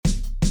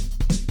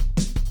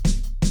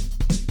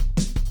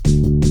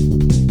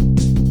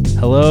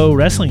Hello,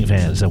 wrestling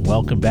fans, and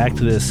welcome back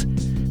to this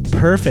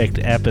perfect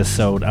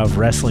episode of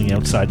Wrestling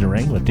Outside the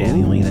Ring with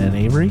Danny, Lena, and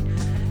Avery.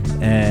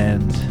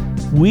 And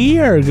we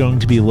are going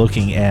to be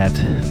looking at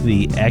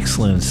the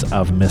excellence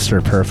of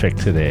Mr. Perfect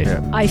today.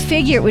 Yeah. I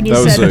figured when you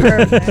said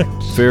perfect.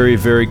 Very,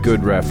 very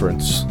good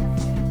reference.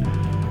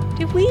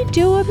 Did we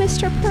do a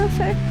Mr.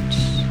 Perfect?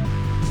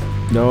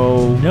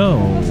 No.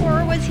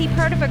 Or was he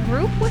part of a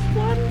group with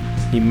one?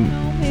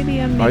 No,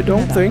 maybe I'm making I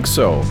don't it up. think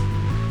so.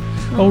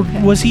 Oh,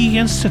 Okay. was he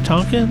against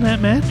Tatanka in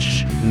that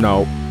match?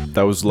 No.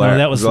 That was No,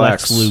 that was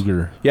Lex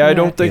Luger. Yeah, I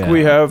don't think Yeah.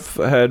 we have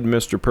had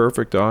Mr.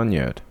 Perfect on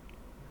yet.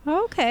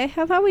 Okay,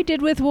 I thought we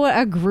did with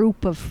a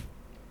group of,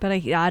 but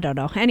I don't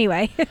know.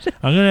 Anyway. I'm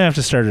going to have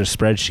to start a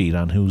spreadsheet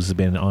on who's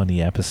been on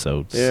the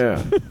episodes.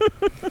 Yeah.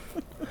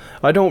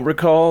 I don't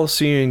recall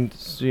seeing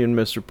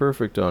Mr.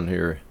 Perfect on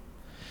here.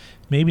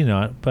 Maybe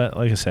not, but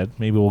like I said,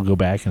 maybe we'll go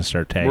back and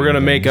start tagging. We're going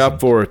to make things.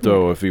 up for it,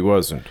 though, if he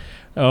wasn't.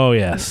 Oh,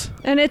 yes.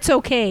 And it's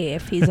okay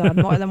if he's on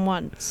more than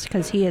once,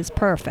 because he is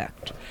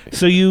perfect.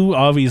 So you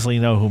obviously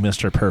know who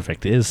Mr.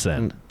 Perfect is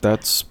then.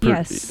 That's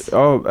Yes.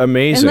 Oh,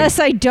 amazing. Unless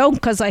I don't,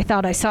 because I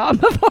thought I saw him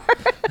before.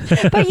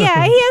 But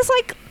yeah, he has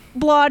like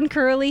blonde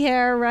curly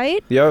hair,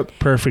 right? Yep.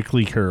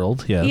 Perfectly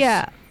curled, yes.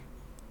 Yeah.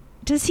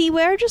 Does he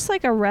wear just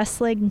like a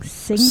wrestling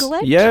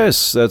singlet?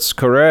 Yes, that's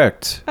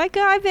correct.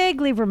 I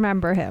vaguely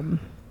remember him.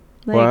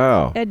 Like,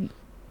 Wow. And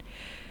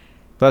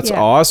That's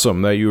Yeah.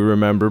 awesome that you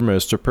remember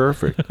Mr.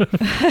 Perfect.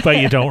 But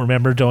you don't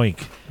remember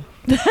Doink.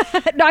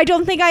 no, I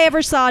don't think I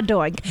ever saw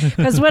Doink.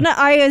 Because when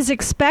I was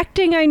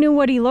expecting I knew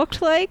what he looked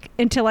like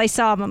until I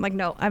saw him. I'm like,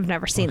 no, I've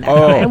never seen that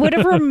Oh. guy. I would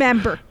have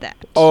remembered that.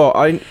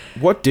 Oh,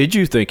 what did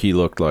you think he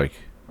looked like?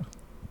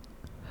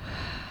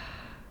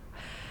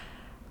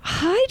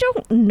 I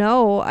don't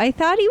know. I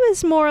thought he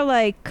was more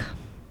like...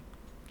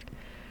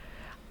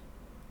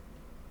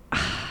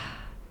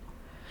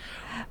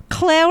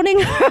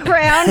 clowning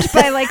around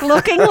by like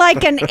looking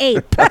like an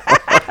ape.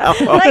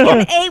 Like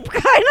an ape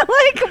kind of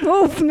like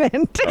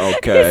movement.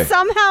 Okay. Is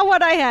somehow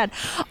what I had.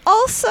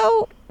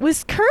 Also,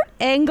 was Kurt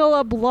Angle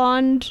a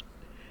blonde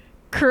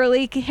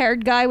curly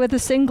haired guy with a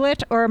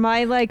singlet, or am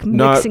I like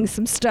mixing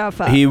some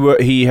stuff up?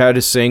 He had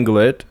a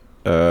singlet.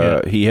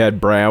 Yeah. He had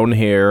brown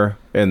hair,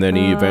 and then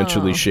he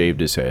eventually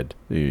shaved his head.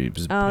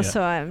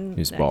 So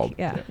He's bald.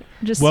 Yeah.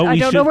 Just Well, I we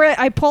don't know should- where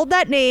I pulled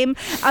that name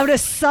out of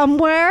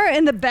somewhere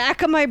in the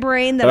back of my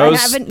brain that I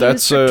haven't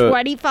used for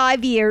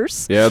 25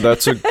 years. Yeah,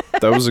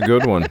 that was a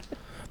good one.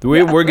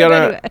 We're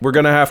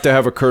gonna have to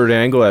have a Kurt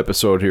Angle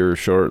episode here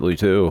shortly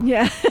too.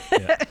 Yeah.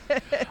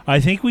 I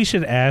think we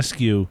should ask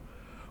you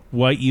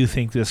what you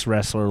think this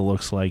wrestler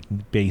looks like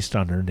based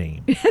on her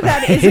name.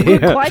 That is a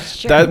good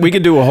question. That we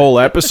could do a whole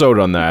episode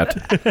on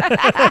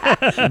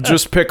that.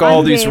 Just pick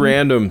all these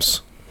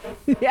randoms.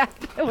 Yeah.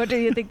 What do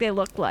you think they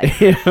look like?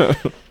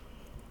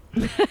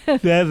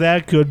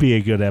 That could be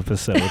a good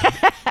episode.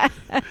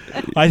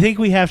 I think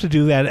we have to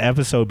do that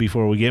episode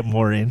before we get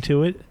more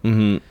into it.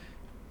 Mm-hmm.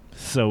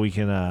 So we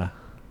can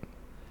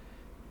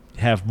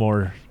have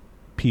more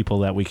people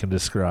that we can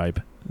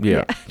describe.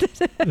 Yeah.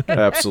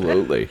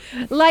 Absolutely.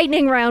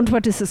 Lightning round.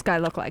 What does this guy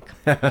look like?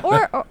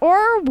 or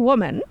a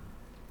woman.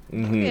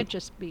 Mm-hmm. It'd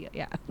just be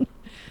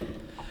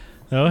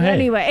Oh, hey.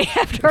 Anyway,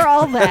 after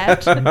all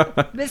that,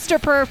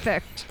 Mr.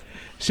 Perfect.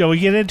 Shall we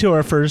get into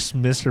our first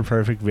Mr.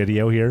 Perfect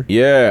video here?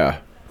 Yeah.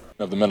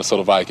 Of the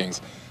Minnesota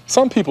Vikings.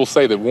 Some people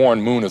say that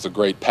Warren Moon is a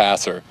great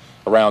passer.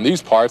 Around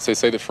these parts, they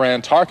say that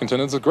Fran Tarkenton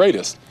is the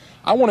greatest.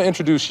 I want to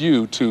introduce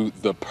you to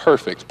the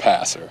perfect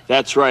passer.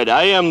 That's right.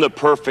 I am the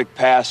perfect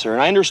passer, and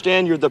I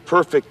understand you're the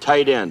perfect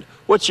tight end.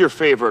 What's your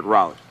favorite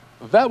route?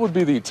 That would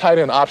be the tight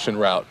end option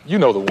route. You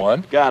know the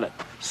one. Got it.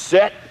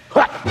 Set.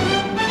 Ha!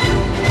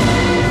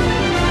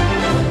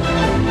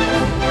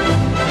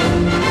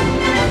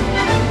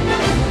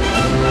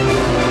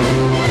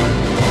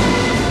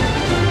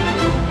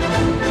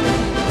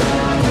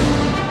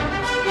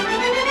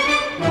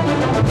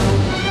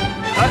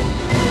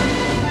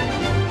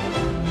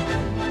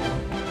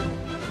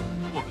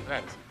 Look,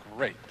 that is a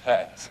great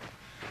pass.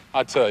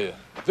 I tell you,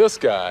 this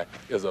guy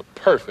is a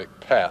perfect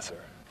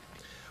passer.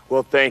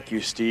 Well, thank you,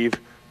 Steve,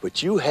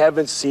 but you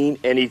haven't seen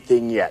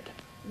anything yet.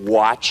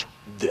 Watch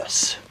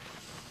this.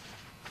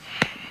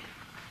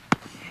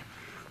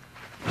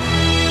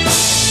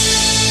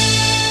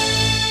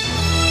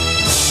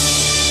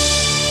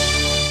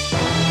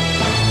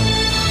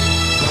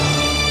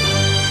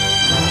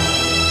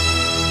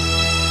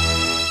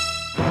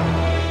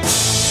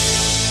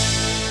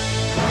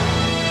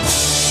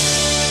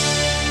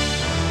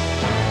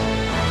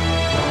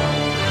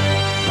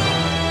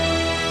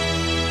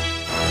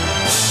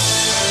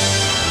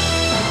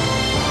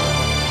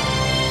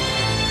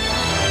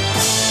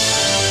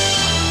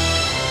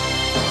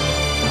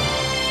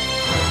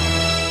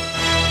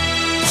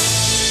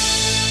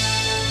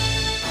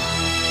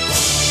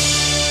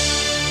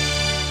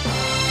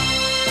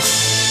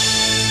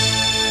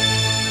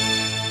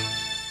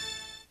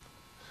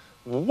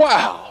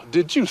 Wow,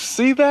 did you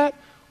see that?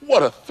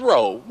 What a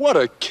throw, what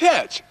a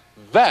catch.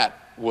 That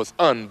was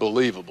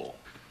unbelievable.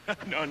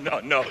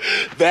 No.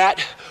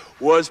 That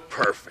was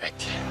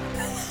perfect.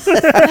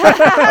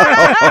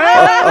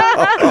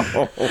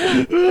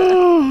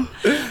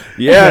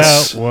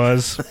 Yes. That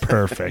was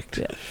perfect.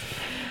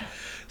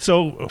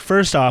 So,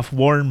 first off,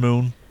 Warren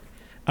Moon,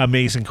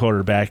 amazing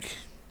quarterback,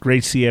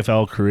 great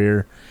CFL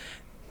career,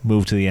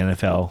 moved to the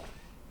NFL,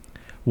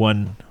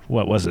 won,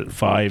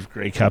 5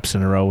 Grey Cups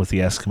in a row with the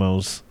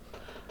Eskimos.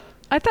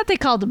 I thought they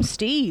called him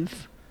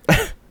Steve.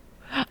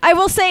 I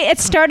will say it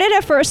started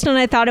at first and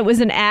I thought it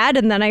was an ad,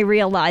 and then I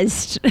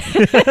realized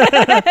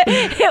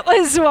it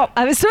was what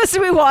I was supposed to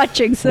be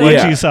watching. So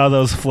Once you saw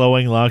those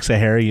flowing locks of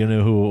hair, you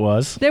knew who it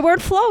was? they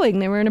weren't flowing;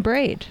 they were in a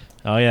braid.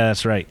 Oh, yeah,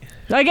 that's right.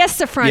 I guess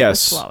the front was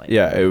Yes. flowing.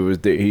 Yeah, it was.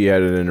 He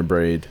had it in a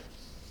braid.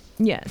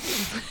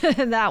 Yes,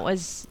 that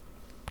was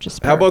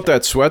just. How about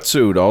perfect. that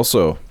sweatsuit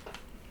also?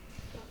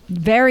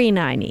 Very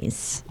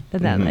 90s.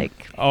 And then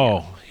like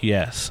Oh,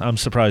 yes. I'm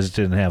surprised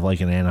it didn't have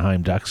like an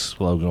Anaheim Ducks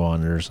logo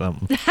on it or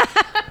something.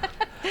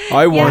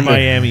 I Or wonder.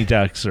 Miami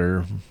Ducks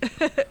or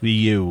the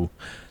U.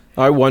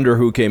 I wonder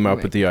who came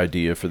up with the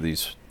idea for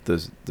this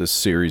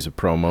series of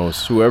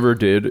promos. Whoever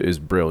did is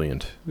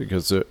brilliant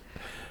because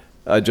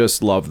I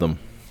just love them.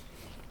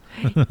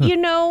 you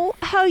know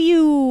how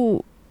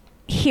you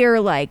hear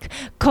like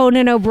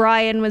Conan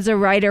O'Brien was a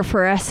writer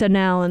for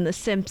SNL and The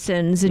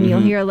Simpsons, and you'll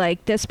hear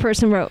like this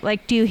person wrote,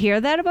 like, do you hear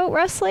that about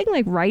wrestling,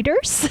 like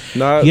writers?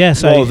 Not,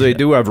 Yes, well, they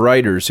do have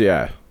writers.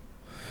 Yeah.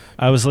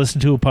 I was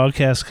listening to a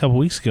podcast a couple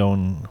weeks ago,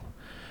 and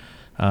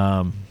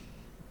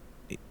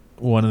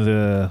one of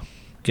the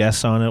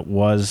guests on it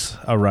was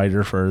a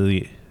writer for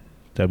the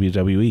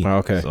WWE.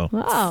 Okay. So,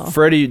 Wow.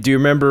 Freddie, do you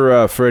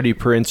remember Freddie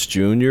Prinze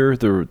Jr.,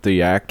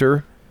 the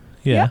actor?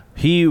 yeah.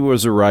 He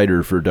was a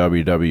writer for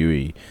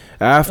WWE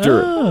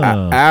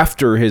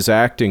after his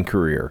acting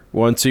career.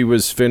 Once he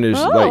was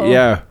finished,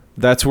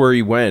 that's where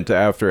he went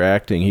after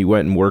acting. He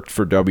went and worked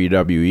for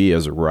WWE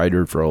as a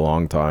writer for a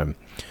long time.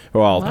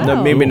 Well,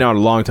 Wow. maybe not a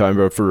long time,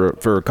 but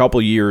for a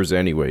couple years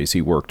anyways,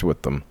 he worked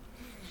with them.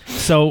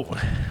 So,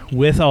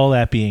 with all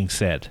that being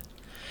said,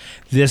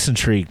 this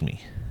intrigued me.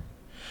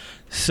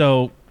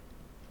 So,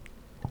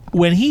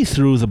 when he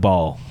threw the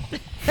ball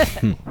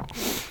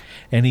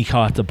and he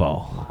caught the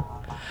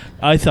ball,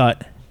 I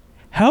thought,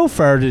 how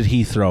far did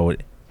he throw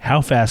it?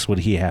 How fast would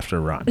he have to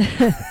run?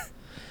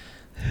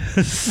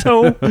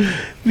 So,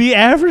 the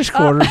average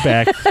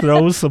quarterback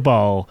throws the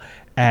ball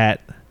at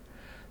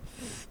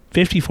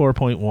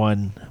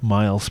 54.1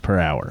 miles per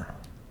hour.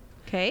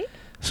 Okay.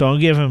 So I'll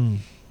give him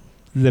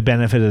the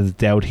benefit of the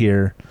doubt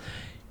here.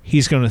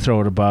 He's going to throw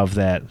it above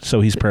that,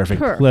 so he's perfect.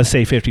 Perfect. Let's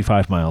say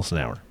 55 miles an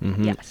hour.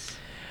 Yes.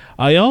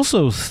 I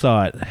also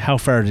thought, how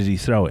far did he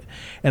throw it?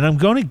 And I'm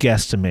going to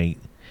guesstimate,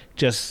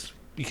 just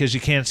because you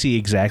can't see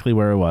exactly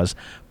where it was,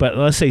 but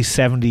let's say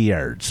 70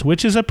 yards,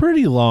 which is a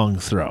pretty long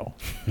throw.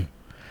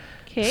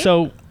 Okay.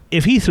 So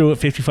if he threw it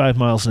 55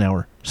 miles an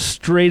hour,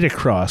 straight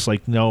across,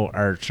 like no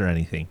arch or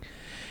anything,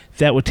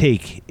 that would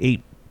take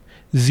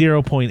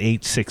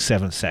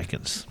 0.867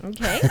 seconds.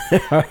 Okay.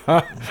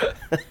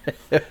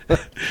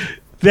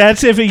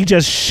 That's if he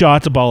just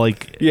shot the ball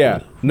like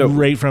no,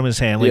 right from his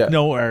hand, like Yeah.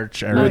 no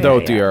arch. Or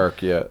without the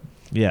arc, yeah.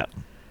 Yeah.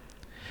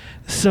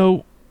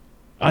 So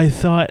I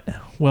thought,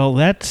 well,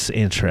 that's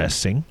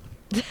interesting.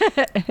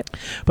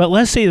 But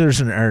let's say there's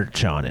an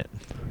arch on it.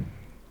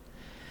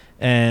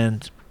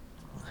 And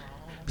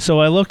so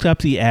I looked up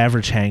the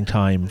average hang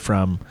time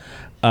from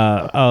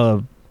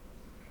I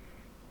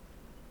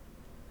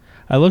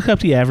looked up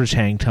the average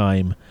hang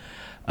time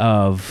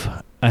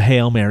of a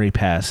Hail Mary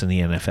pass in the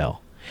NFL.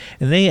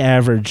 And they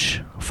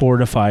average 4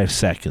 to 5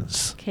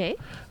 seconds Okay.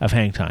 of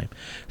hang time.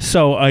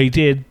 So I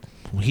did,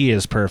 he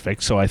is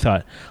perfect, so I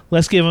thought,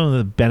 let's give him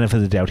the benefit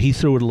of the doubt. He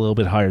threw it a little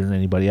bit higher than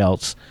anybody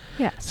else.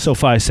 Yes. So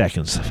 5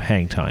 seconds of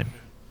hang time.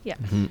 Yes.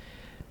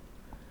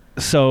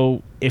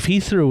 So if he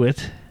threw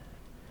it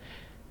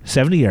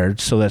 70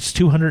 yards, so that's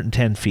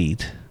 210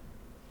 feet,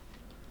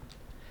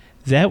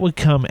 that would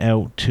come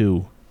out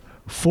to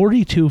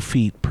 42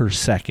 feet per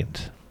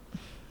second.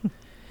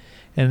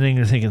 And then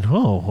you're thinking,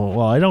 oh,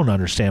 well, I don't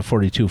understand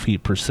 42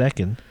 feet per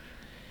second.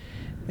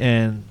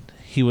 And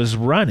he was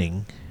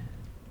running.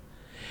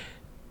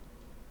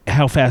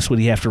 How fast would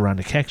he have to run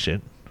to catch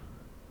it?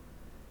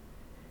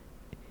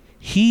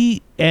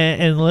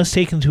 And let's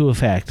take into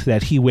effect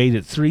that he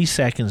waited 3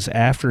 seconds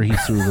after he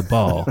threw the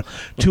ball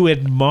to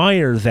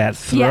admire that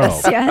throw.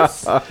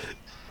 Yes.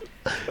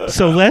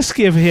 So let's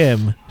give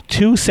him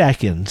 2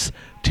 seconds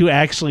to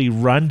actually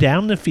run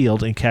down the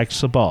field and catch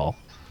the ball.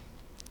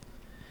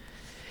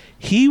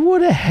 He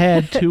would have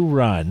had to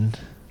run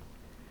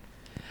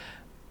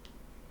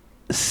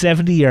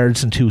 70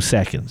 yards in 2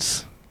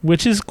 seconds,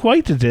 which is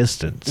quite the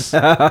distance.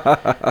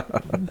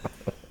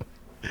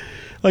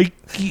 Like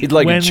He'd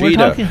like a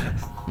cheetah.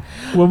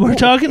 When we're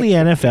talking the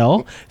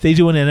NFL, they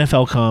do an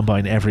NFL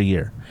combine every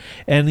year.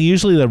 And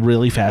usually the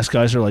really fast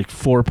guys are like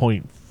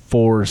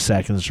 4.4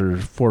 seconds or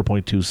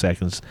 4.2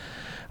 seconds.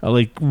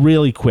 Like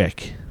really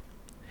quick.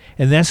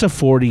 And that's a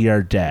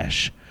 40-yard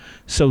dash.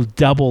 So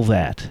double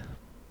that.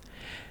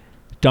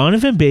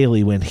 Donovan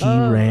Bailey, when he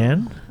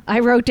ran, I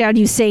wrote down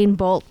Usain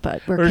Bolt,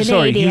 but we're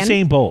Canadian.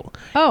 Usain Bolt.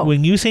 Oh.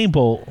 When Usain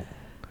Bolt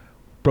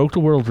broke the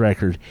world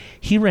record,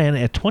 he ran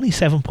at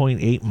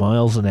 27.8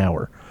 miles an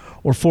hour,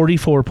 or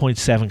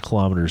 44.7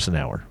 kilometers an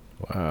hour.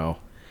 Wow.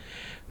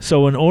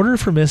 So in order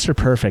for Mr.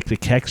 Perfect to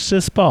catch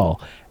this ball,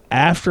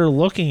 after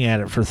looking at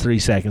it for 3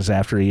 seconds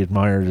after he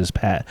admired his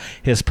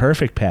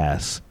perfect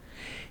pass,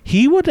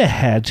 he would have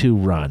had to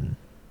run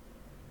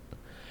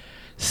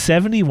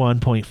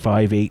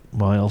 71.58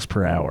 miles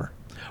per hour,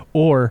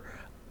 or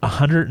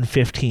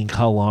 115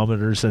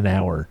 kilometers an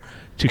hour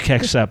to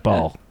catch that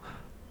ball.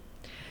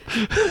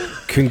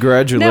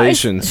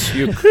 Congratulations.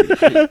 Is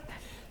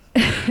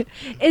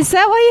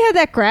that why you had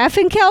that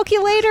graphing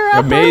calculator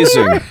up?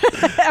 Amazing.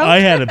 I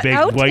had a big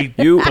white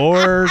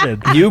board.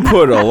 And You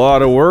put a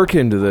lot of work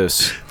into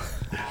this.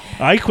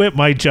 I quit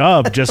my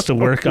job just to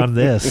work on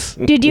this.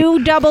 Did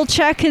you double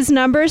check his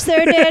numbers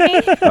there,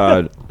 Danny?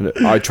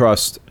 I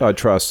trust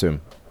him.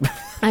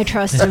 I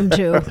trust him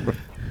too.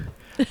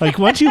 Like,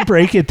 once you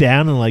break it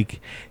down in, like,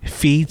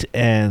 feet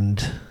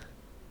and,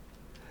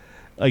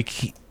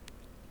 like,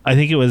 I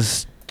think it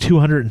was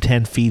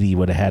 210 feet he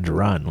would have had to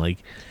run, like,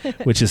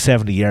 which is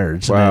 70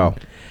 yards. Wow. And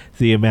then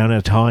the amount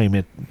of time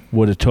it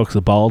would have took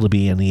the ball to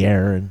be in the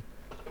air. And,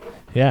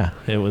 yeah,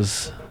 it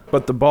was...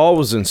 But the ball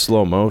was in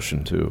slow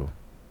motion, too.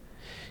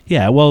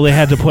 Yeah, well, they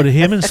had to put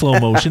him in slow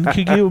motion.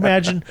 Could you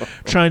imagine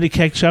trying to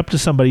catch up to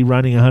somebody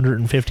running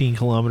 115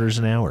 kilometers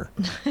an hour?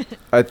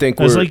 I think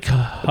It was like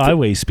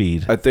highway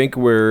speed. I think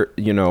where,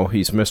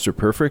 he's Mr.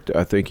 Perfect,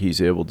 I think he's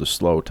able to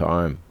slow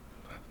time.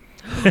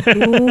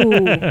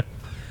 Ooh.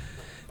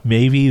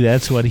 Maybe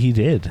that's what he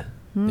did.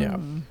 Yeah.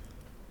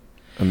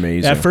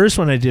 Amazing. At first,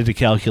 when I did the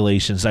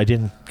calculations, I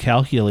didn't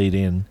calculate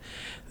in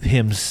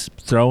him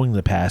throwing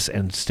the pass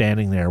and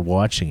standing there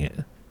watching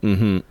it.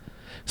 Mm-hmm.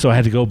 So I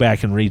had to go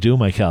back and redo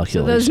my So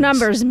calculations. those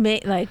numbers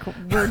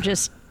were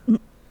just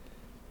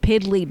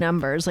piddly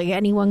numbers, like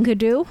anyone could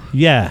do.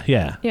 Yeah.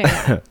 Yeah.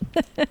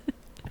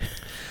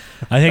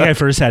 I think I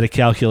first had to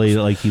calculate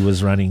it like he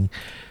was running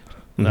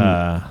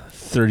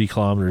 30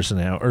 kilometers an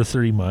hour or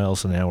 30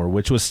 miles an hour,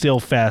 which was still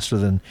faster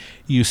than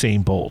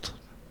Usain Bolt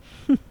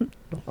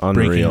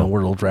breaking a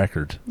world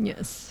record.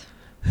 Yes.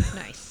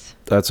 Nice.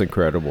 That's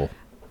incredible.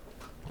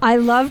 I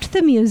loved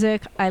the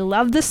music. I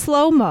loved the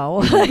slow-mo,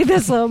 like the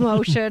slow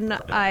motion.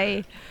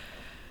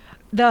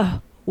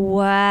 The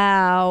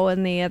wow,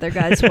 and the other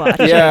guys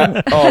watching.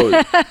 Yeah.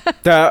 Oh,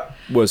 that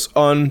was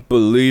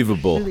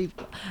unbelievable. Do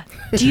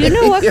you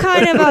know what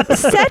kind of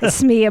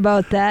upsets me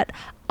about that?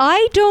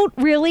 I don't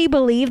really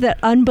believe that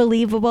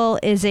unbelievable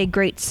is a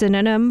great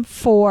synonym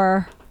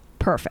for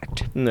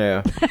perfect.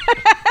 Yeah.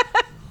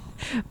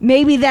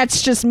 Maybe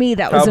that's just me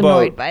that was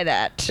annoyed by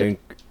that.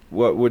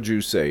 What would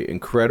you say?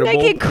 Incredible?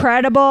 Like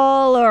incredible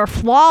or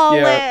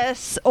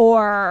flawless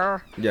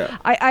or... Yeah.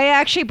 I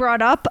actually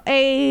brought up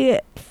a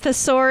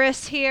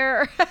thesaurus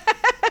here.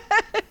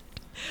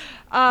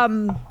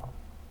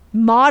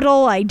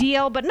 Model,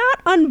 ideal, but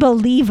not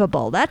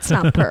unbelievable. That's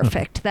not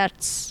perfect. That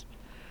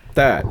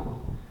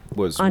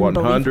was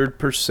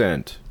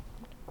 100%.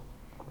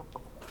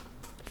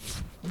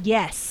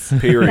 Yes.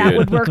 Period. That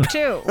would work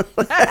too.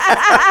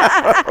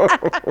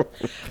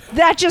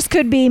 That just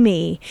could be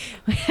me.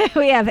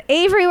 We have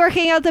Avery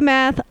working out the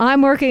math.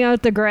 I'm working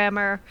out the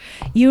grammar.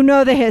 You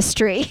know the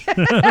history.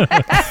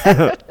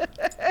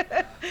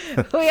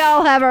 We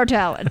all have our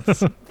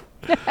talents.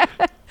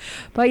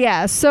 But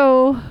yeah,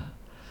 so...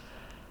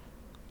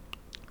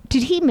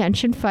 Did he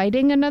mention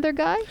fighting another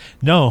guy?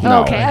 No.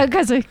 Okay.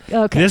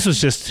 This was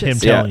just him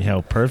telling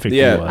how perfect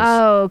he was.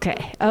 Oh,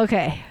 okay. I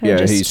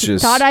he's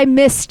just thought I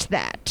missed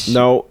that.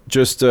 No,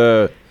 just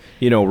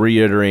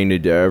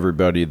reiterating to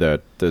everybody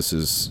that this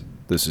is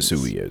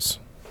who he is.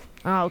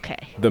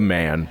 Okay. The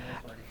man.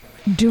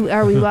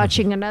 Are we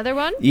watching another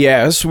one?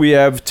 Yes, we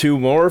have two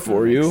more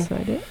for you.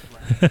 Excited.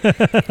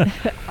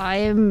 I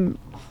am.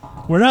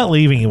 We're not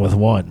leaving you with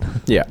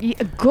one. Yeah.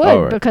 Good,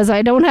 All right. because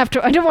I don't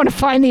want to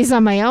find these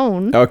on my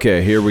own.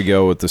 Okay, here we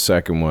go with the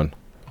second one.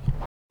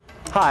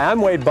 Hi,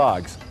 I'm Wade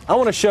Boggs. I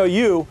want to show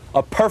you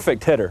a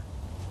perfect hitter.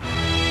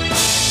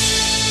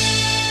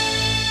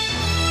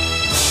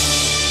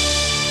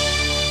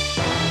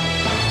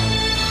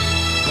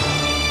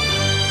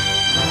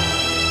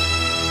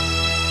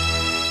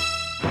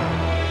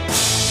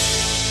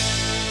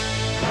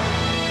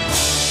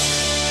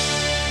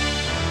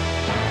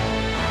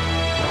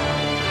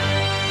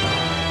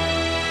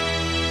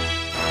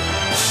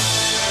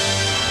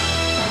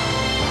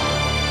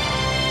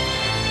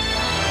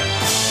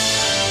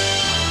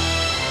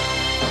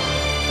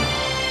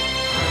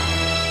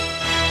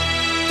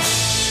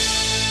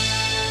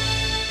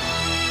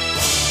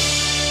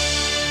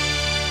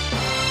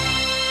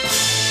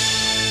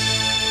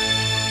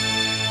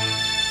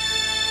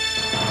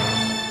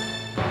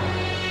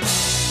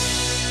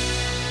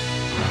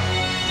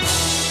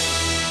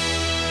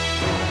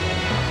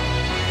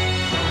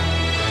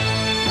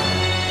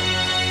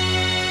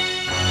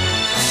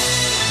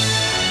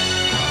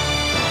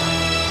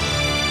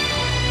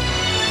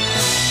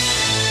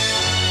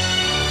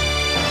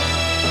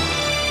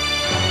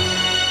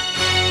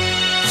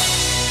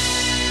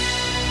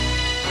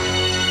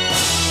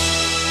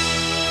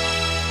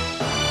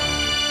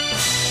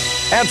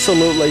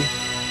 Absolutely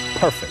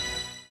perfect.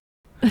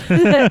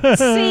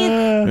 See,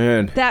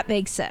 Man, that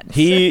makes sense.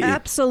 He-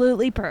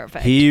 Absolutely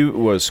perfect. he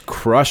was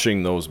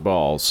crushing those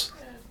balls.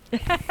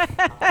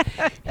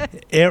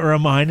 It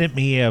reminded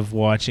me of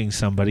watching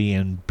somebody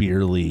in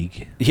beer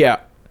league. Yeah.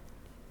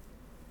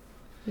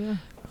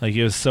 Like,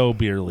 it was so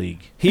beer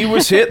league. He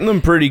was hitting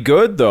them pretty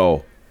good,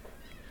 though.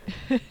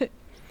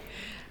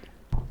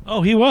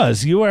 Oh, he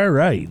was. You are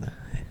right.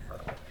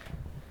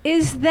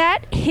 Is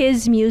that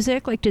his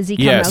music? Like, does he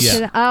come Yes. out Yeah. to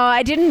that? Oh,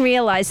 I didn't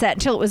realize that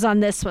until it was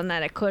on this one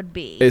that it could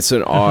be. It's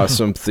an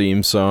awesome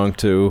theme song,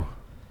 too.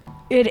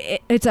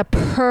 It's a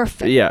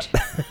perfect, Yeah.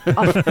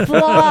 a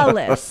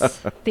flawless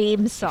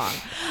theme song.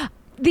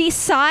 The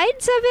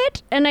sides of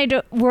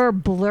it were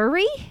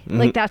blurry.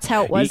 Like, that's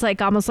how it was,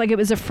 like almost like it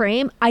was a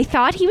frame. I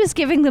thought he was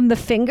giving them the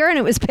finger and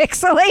it was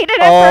pixelated at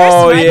first.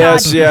 Oh, and I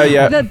yes. thought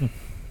Yeah.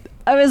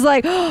 I was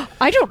like, oh,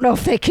 I don't know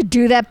if they could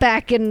do that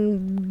back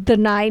in the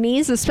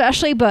 90s,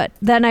 especially, but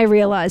then I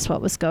realized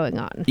what was going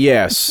on.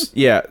 Yes.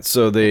 Yeah.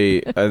 So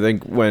I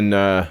think when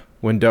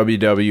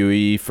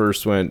WWE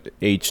first went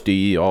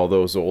HD, all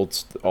those old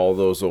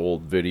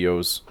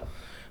videos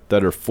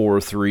that are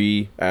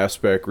 4:3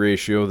 aspect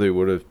ratio, they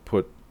would have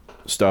put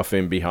stuff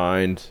in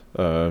behind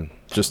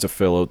just to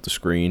fill out the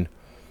screen.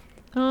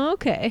 Oh,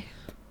 okay.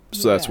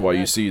 So that's why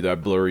you see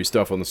that blurry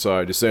stuff on the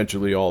side.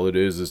 Essentially, all it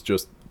is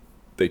just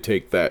they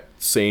take that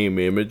same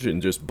image and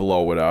just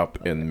blow it up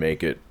and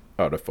make it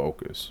out of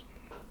focus.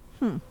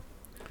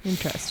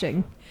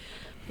 Interesting.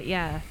 But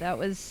yeah, that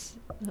was...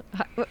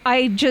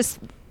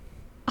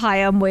 Hi,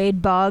 I'm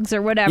Wade Boggs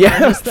or whatever. Yeah.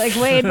 Just like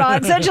Wade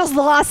Boggs. I just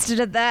lost it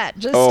at that.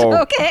 Just,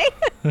 okay.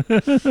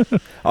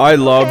 I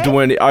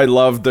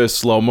loved the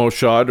slow-mo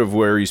shot of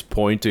where he's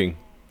pointing.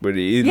 But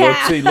he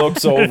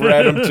looks over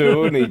at him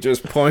too, and he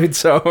just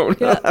points out.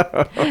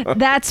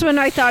 That's when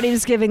I thought he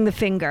was giving the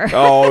finger.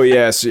 Oh,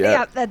 yes, yeah.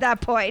 Yep, at that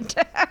point.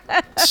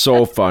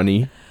 So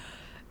funny.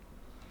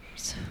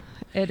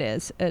 It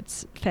is.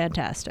 It's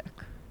fantastic.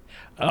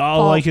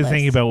 All I could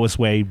Faultless. think about was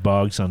Wade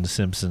Boggs on The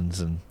Simpsons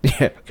and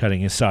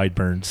cutting his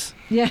sideburns.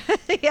 Yeah.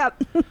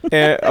 Yep.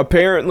 And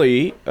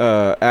apparently,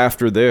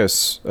 after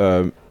this,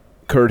 Kurt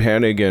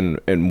Hennig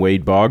and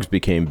Wade Boggs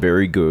became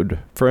very good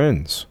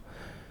friends.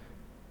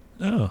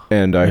 Oh.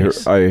 And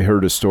nice. I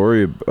heard a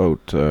story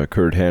about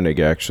Kurt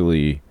Hennig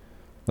actually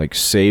like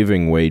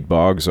saving Wade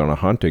Boggs on a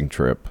hunting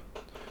trip.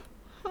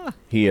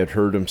 He had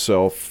hurt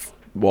himself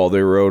while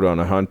they were out on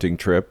a hunting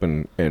trip,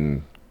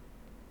 and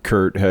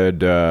Kurt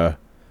had had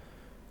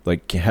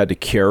to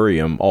carry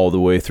him all the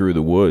way through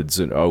the woods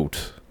and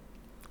out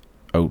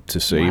to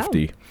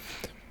safety. Wow.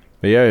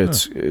 But yeah,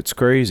 it's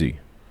crazy.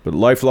 But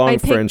lifelong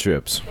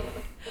friendships.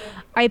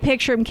 I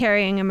picture him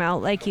carrying him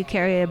out like you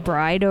carry a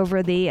bride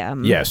over the...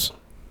 Yes.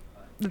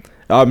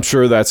 I'm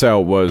sure that's how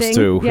it was thing?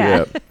 too.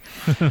 Yeah.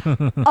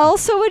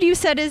 Also, when you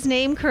said his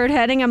name, Kurt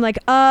Hennig, I'm like,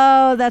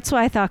 oh, that's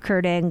why I thought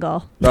Kurt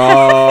Angle.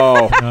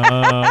 Oh.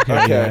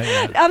 Okay.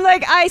 Okay. I'm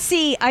like, I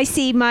see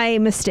my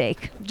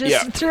mistake.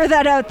 Just threw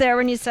that out there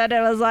when you said it.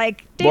 I was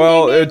like, ding,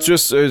 Well, ding, ding. it's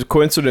just a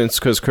coincidence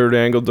because Kurt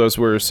Angle does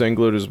wear a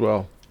singlet as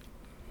well.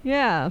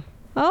 Yeah.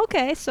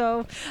 Okay,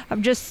 so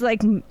I'm just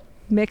like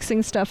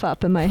mixing stuff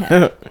up in my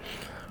head.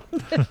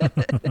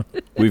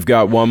 We've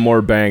got one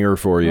more banger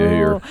for you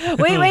here.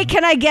 Wait,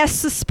 can I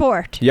guess the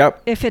sport?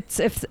 Yep.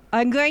 If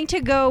I'm going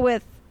to go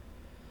with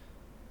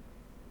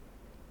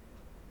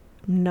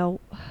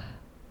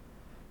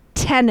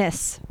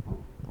tennis.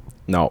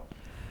 No.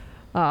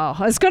 Oh,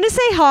 I was going to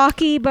say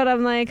hockey, but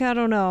I'm like, I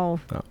don't know.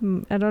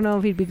 I don't know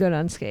if he'd be good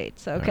on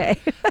skates. Okay.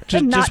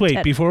 Just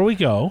wait, before we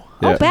go.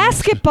 Yeah. Oh,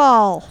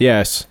 basketball.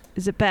 Yes.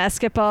 Is it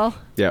basketball?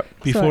 Yep.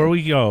 Before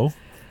we go,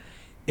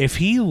 if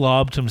he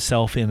lobbed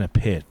himself in a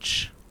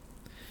pitch,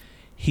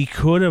 he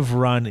could have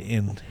run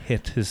and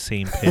hit his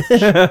same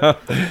pitch.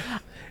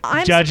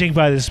 Judging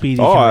by the speed he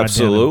can run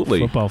absolutely.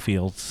 down a football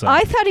field. So.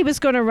 I thought he was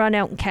going to run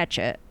out and catch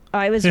it.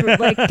 I was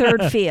like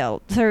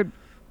outfield,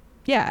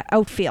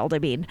 I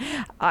mean.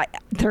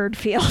 Third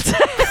field.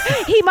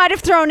 He might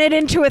have thrown it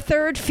into a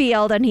third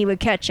field and he would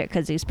catch it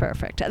because he's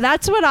perfect.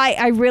 That's what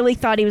I really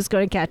thought he was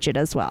going to catch it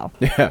as well.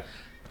 Yeah.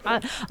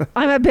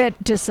 I'm a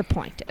bit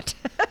disappointed.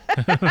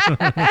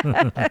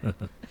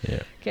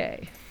 Yeah.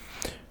 Okay.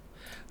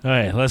 All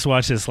right, let's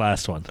watch this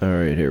last one. All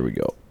right, here we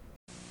go.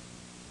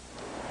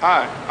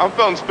 Hi, I'm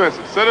Felton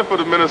Spencer, center for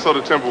the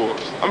Minnesota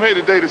Timberwolves. I'm here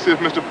today to see if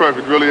Mr.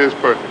 Perfect really is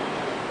perfect.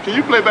 Can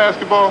you play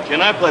basketball?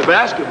 Can I play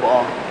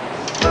basketball?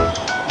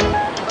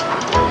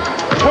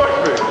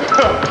 Perfect!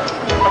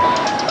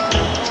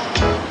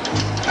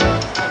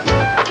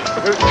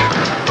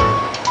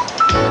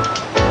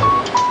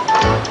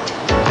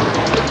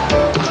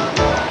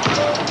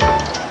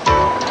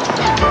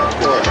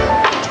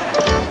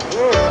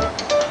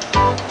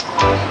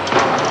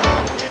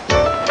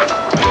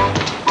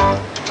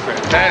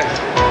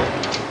 Fantastic.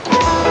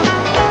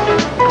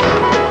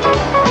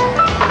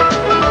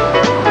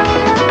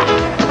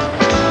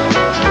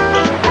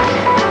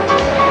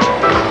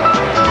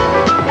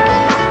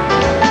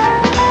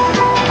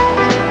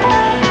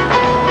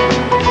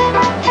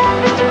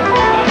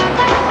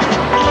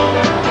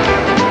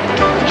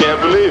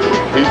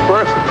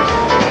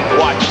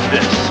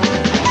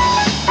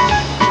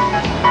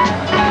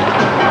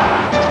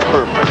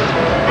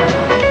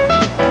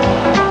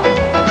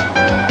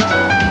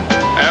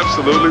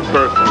 absolutely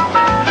perfect.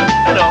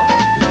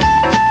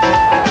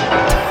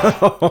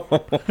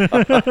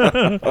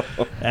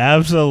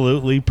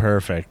 Absolutely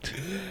perfect.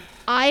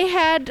 I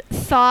had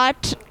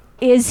thought,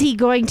 is he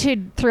going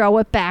to throw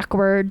it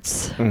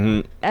backwards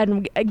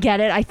and get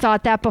it? I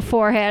thought that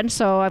beforehand,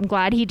 so I'm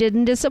glad he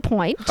didn't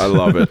disappoint. I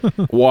love it.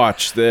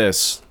 Watch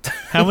this.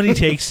 How many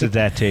takes did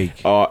that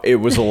take? It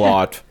was a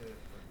lot.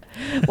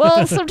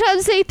 Well,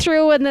 sometimes they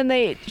threw and then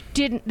they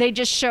didn't. They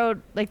just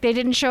showed, like, they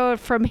didn't show it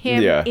from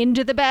him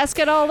into the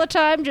basket all the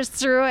time. Just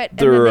threw it, and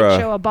then they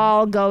show a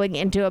ball going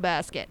into a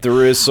basket.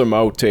 There is some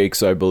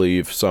outtakes, I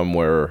believe,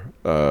 somewhere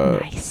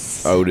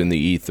out in the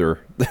ether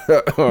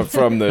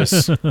from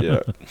this.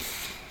 Yeah.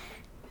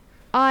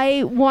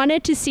 I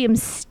wanted to see him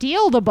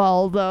steal the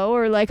ball, though,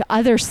 or like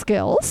other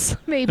skills.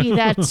 Maybe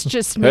that's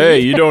just me. Hey,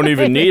 you don't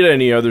even need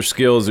any other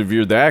skills if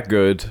you're that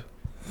good.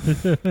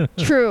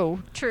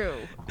 True.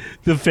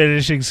 The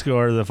finishing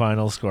score, the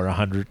final score,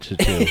 100-2.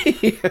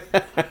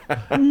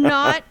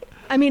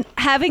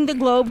 Having the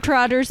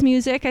Globetrotters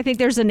music, I think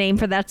there's a name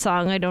for that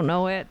song. I don't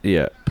know it.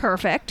 Yeah.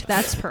 Perfect.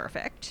 That's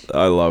perfect.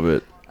 I love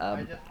it.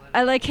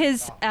 I like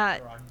his,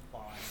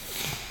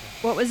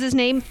 what was his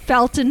name?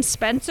 Felton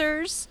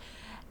Spencer's.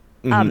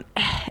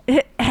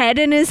 Head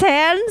in his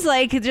hands,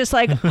 like just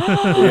like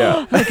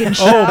Yeah. like in Oh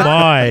shock.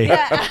 my.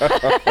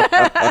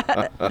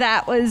 Yeah.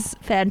 That was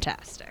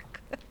fantastic.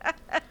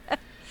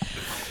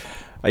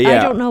 Yeah.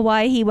 I don't know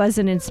why he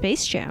wasn't in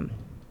Space Jam.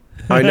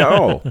 I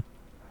know.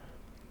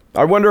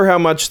 I wonder how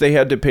much they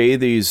had to pay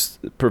these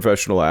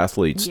professional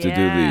athletes to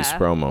do these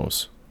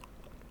promos.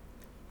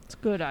 It's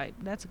good.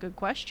 That's a good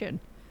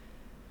question.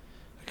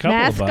 A couple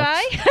Math of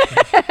bucks.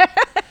 guy?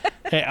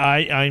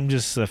 Hey, I'm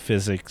just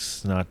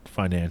physics, not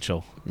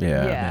financial.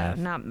 Yeah. Yeah,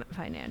 not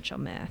financial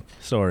math.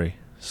 Sorry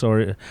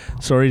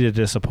to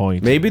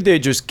disappoint. Maybe they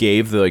just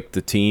gave the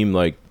team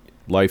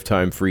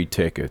lifetime free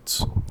tickets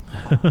to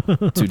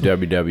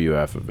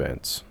WWF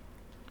events.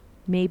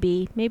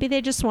 Maybe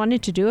they just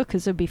wanted to do it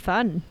because it'd be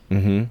fun.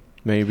 Mm-hmm.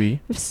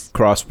 Maybe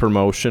cross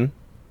promotion.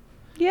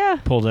 Yeah.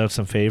 Pulled out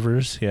some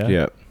favors.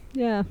 Yeah.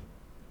 Yeah.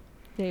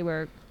 They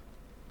were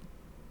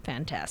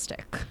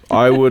fantastic.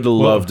 I would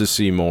love to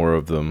see more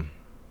of them.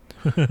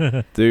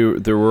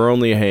 There were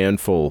only a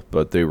handful,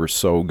 but they were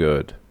so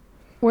good.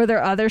 Were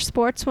there other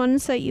sports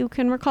ones that you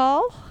can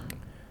recall?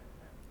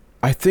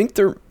 I think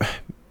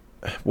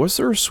was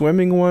there a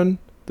swimming one?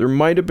 There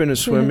might have been a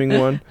swimming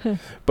one,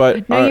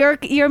 but no,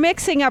 you're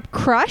mixing up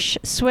crush,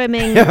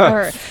 swimming,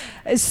 or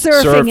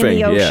surfing in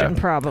the ocean,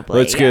 probably.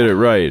 Let's get it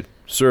right.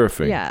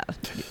 Surfing.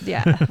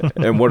 Yeah.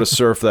 And what a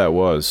surf that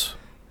was.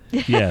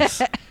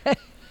 Yes.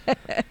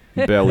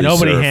 Belly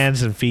Nobody surf.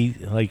 hands and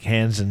feet, like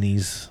hands and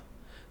knees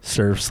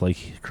surfs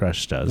like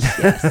Crush does.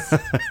 Yes.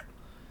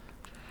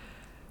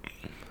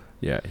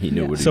 Yeah, he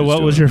knew what he was So what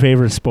doing. was your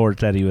favorite sport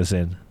that he was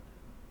in?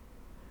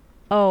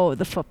 Oh,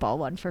 the football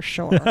one for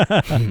sure,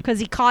 because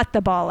he caught the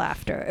ball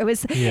after. It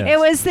was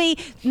the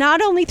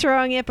not only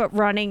throwing it but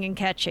running and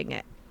catching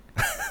it.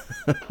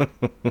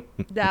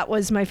 That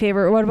was my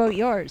favorite. What about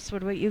yours?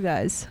 What about you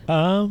guys?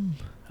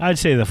 I'd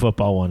say the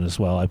football one as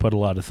well. I put a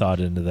lot of thought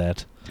into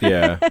that.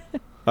 Yeah.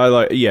 I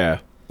like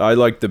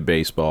the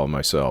baseball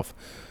myself.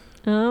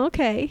 Oh,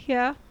 okay,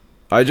 yeah.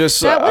 I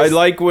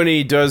like when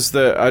he does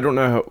I don't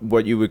know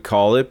what you would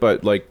call it,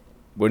 but like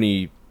when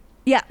he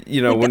like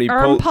when the he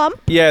arm pump.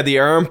 Yeah, the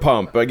arm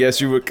pump, I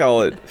guess you would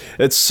call it.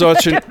 It's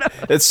such an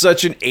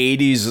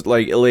 80s,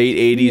 like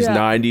late 80s,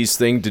 90s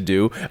thing to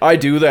do. I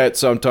do that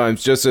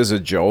sometimes just as a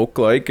joke,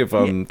 like if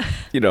I'm,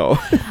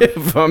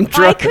 if I'm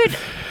trying.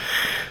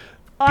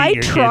 I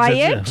try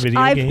it.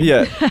 I've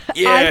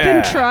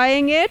been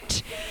trying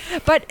it,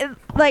 but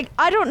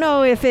I don't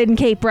know if in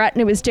Cape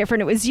Breton it was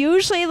different. It was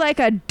usually like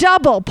a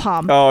double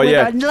pump with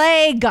a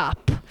leg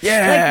up.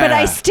 Yeah. But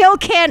I still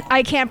can't.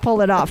 I can't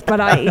pull it off.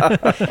 But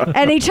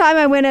anytime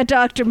I win at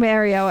Dr.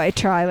 Mario, I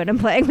try when I'm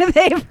playing with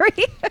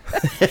Avery,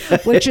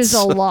 which is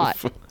a lot.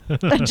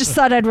 I just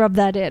thought I'd rub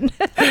that in.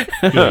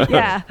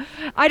 Yeah,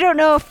 I don't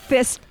know if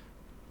fist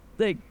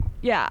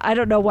Yeah, I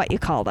don't know what you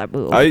call that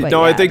move.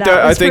 I think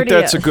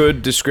that's a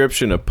good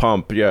description of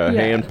pump. Yeah,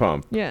 hand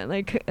pump. Yeah,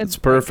 it's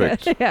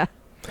perfect. Yeah.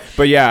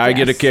 But yeah, I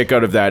get a kick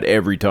out of that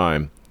every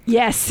time.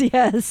 Yes.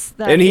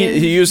 And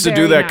he used to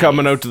do that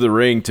coming out to the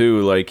ring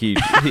too. Like he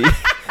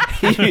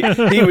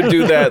would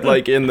do that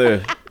like in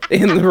the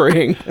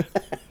ring.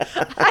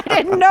 I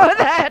didn't know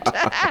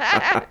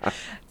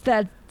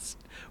that.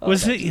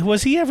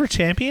 Was he ever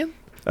champion?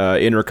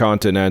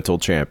 Intercontinental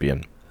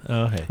champion.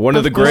 Okay. One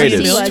of the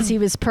greatest. He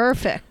was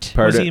perfect.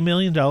 Was he $1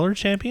 million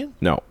champion?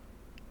 No.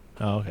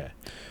 Oh, okay.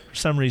 For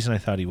some reason, I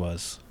thought he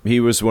was. He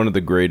was one of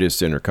the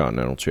greatest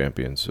intercontinental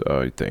champions,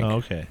 I think.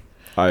 Oh, okay.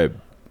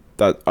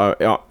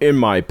 In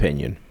my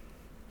opinion.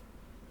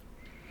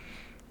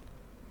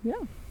 Yeah,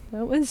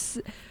 that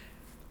was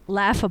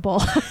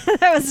laughable.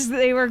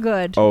 They were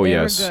good. Oh, they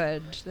yes. They were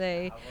good.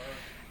 They,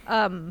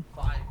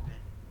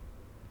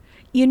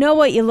 you know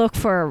what you look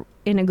for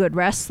in a good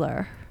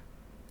wrestler?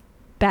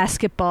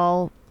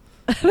 Basketball,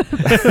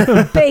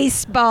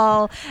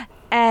 baseball,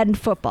 and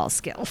football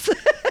skills.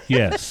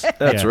 Yes.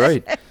 That's yes.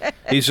 right.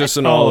 He's just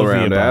an All of the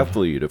all-around above.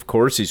 athlete. Of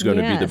course he's going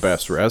to be the Yes.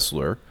 best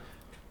wrestler.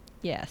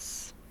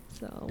 Yes.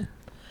 So,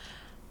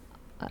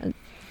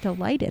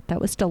 delighted.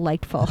 That was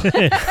delightful.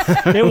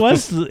 It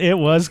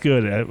was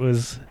good. It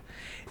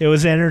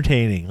was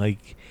entertaining.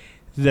 Like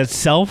that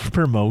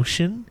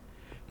self-promotion,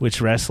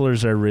 which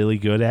wrestlers are really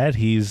good at.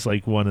 He's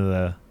like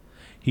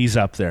he's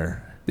up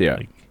there. Yeah.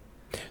 Like,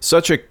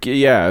 Such a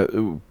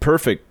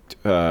perfect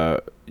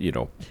not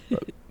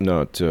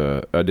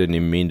I didn't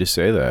even mean to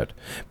say that.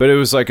 But it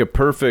was like a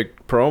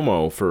perfect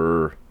promo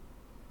for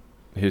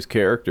his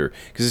character,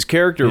 cuz his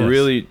character Yes.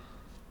 really,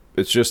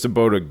 it's just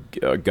about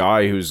a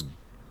guy who's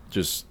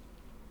just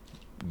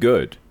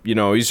good.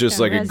 He's just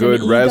like a has good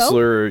an ego?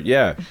 wrestler.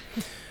 Yeah.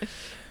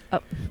 Oh.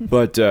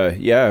 But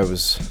it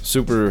was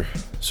super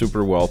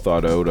super well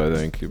thought out, I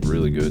think.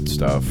 Really good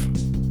stuff.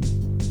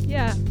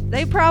 Yeah.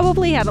 They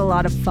probably had a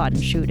lot of fun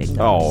shooting those.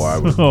 Oh, I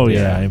would, oh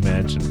yeah, I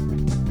imagine.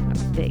 I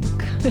think.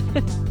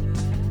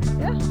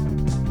 Yeah.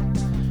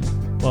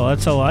 Well,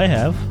 that's all I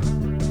have.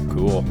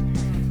 Cool.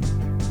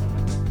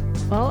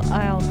 Well,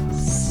 I'll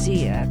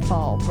see you at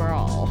Fall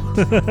Brawl.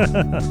 I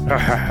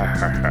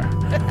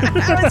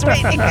was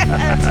waiting.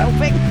 I was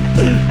hoping.